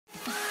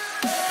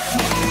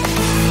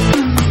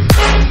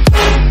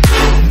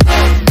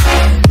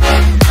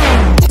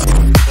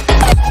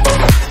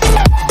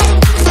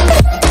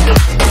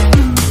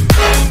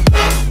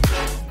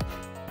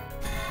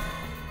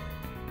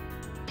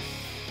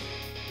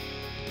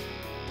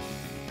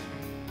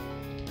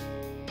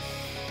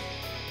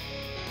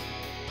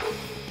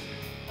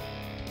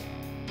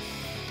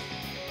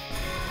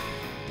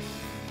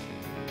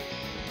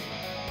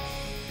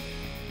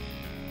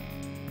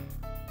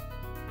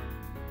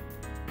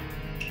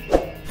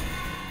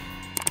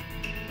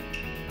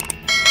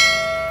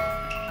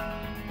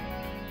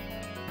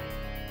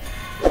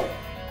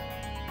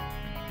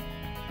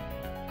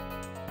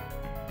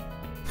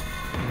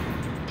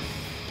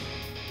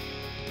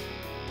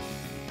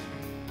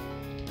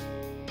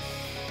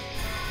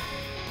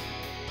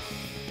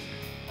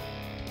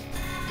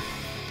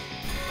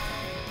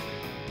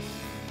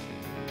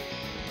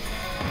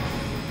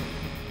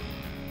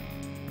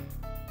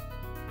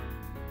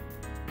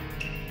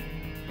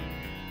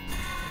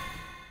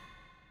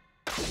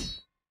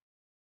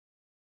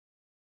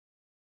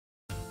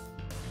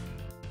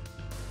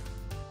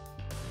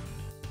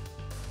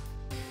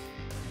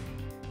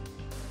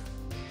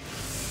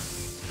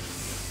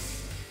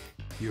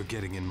You're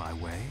getting in my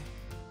way?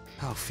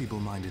 How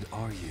feeble-minded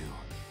are you?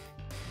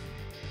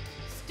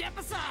 Step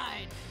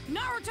aside!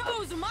 Naruto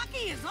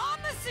Uzumaki is on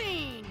the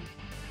scene!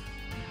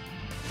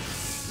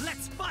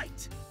 Let's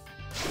fight!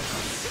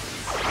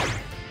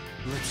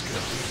 Let's go.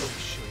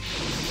 Show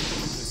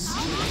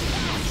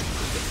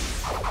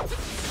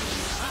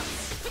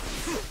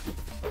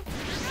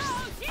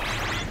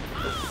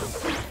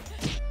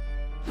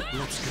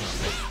Let's go.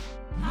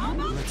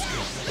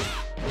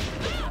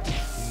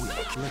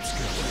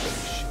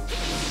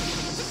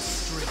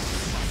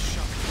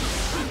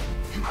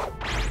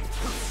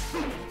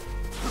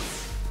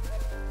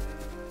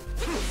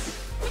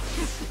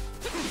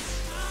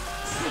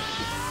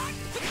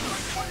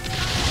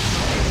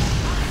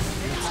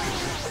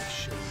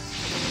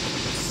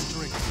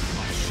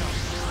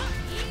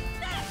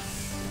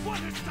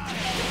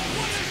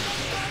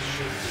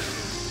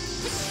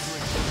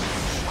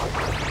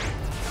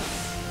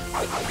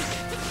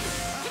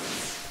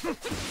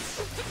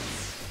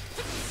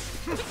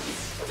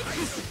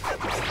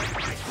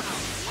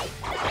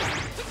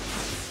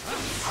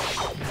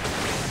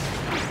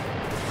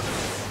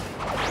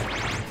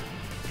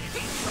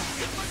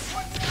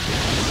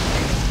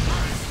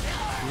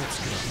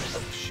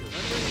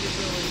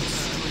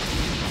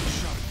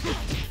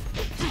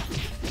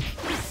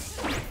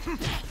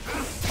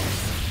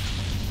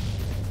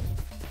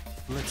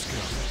 Let's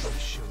go.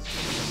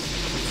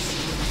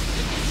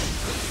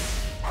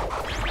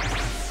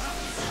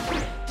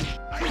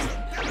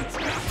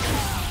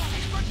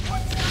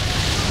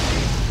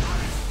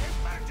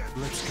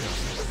 Let's go.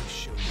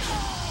 Show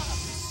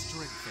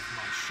strength of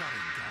my shot.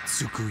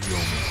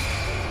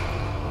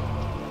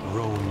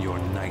 Roam your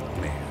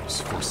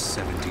nightmares for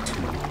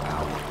 72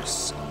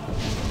 hours.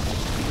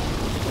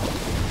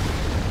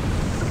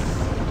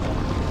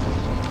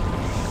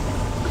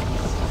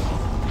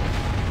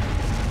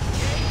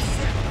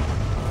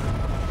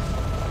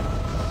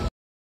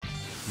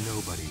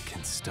 Nobody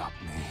can stop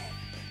me.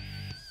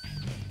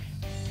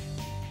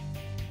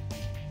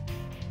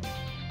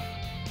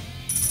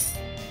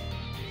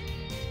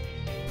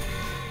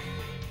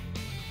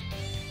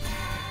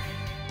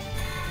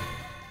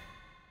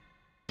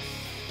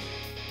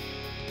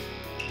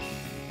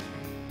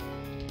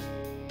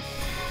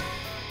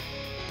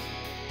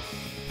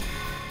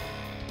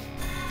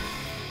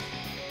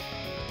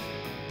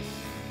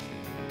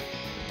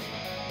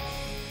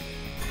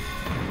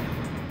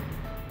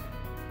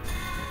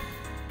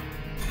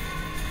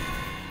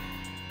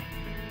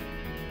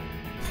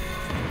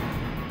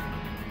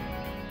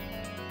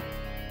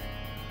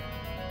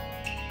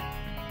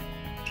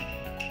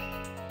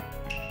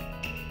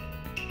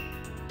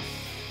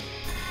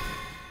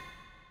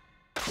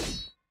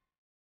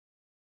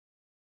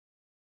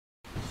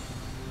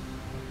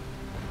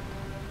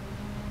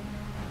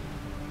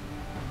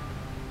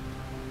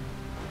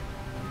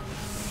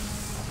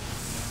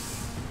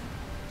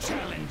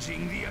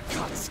 Challenging the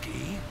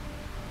Akatsuki?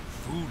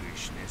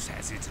 Foolishness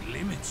has its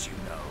limits, you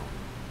know.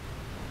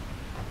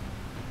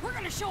 We're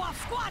gonna show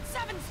off Squad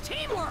 7's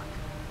teamwork!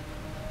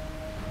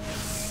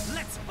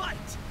 Let's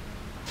fight!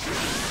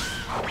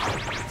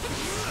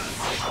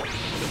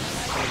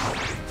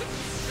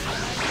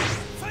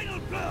 Final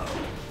blow!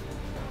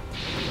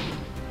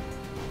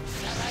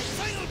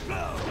 Final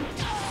blow!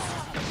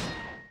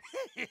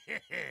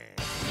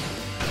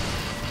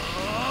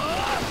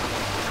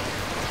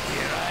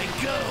 Here I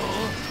go!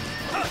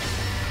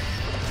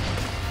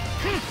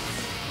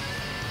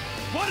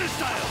 Water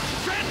style!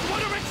 Grand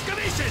water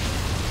excavation!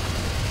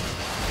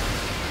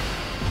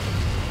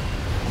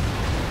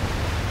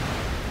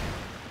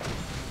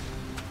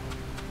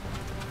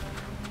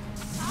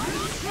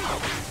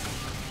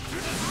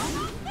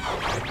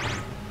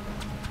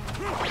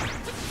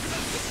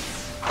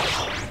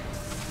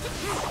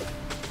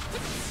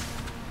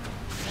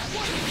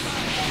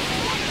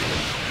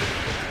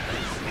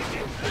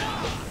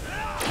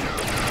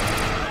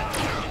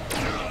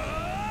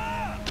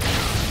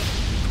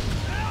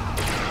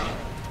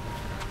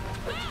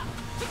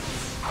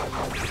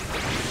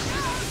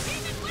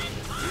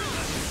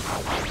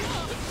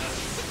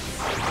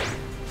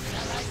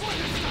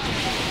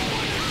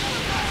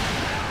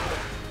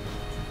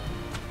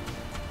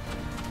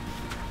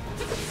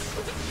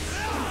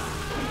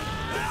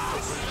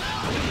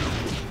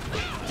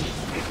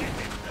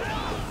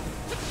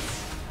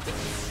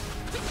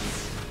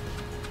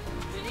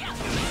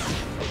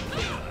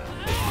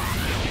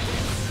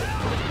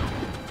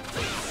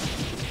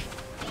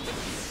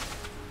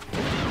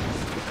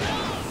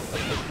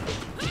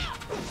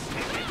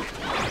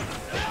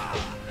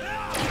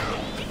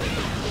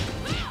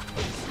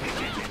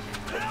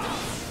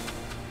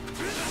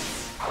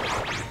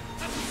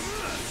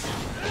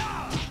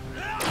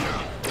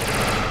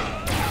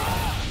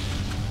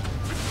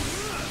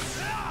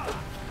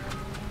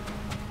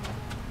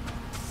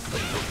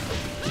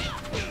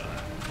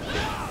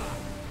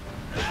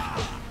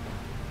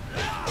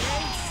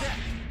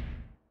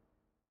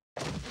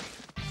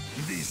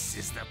 This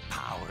is the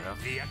power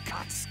of the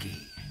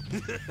Akatsuki.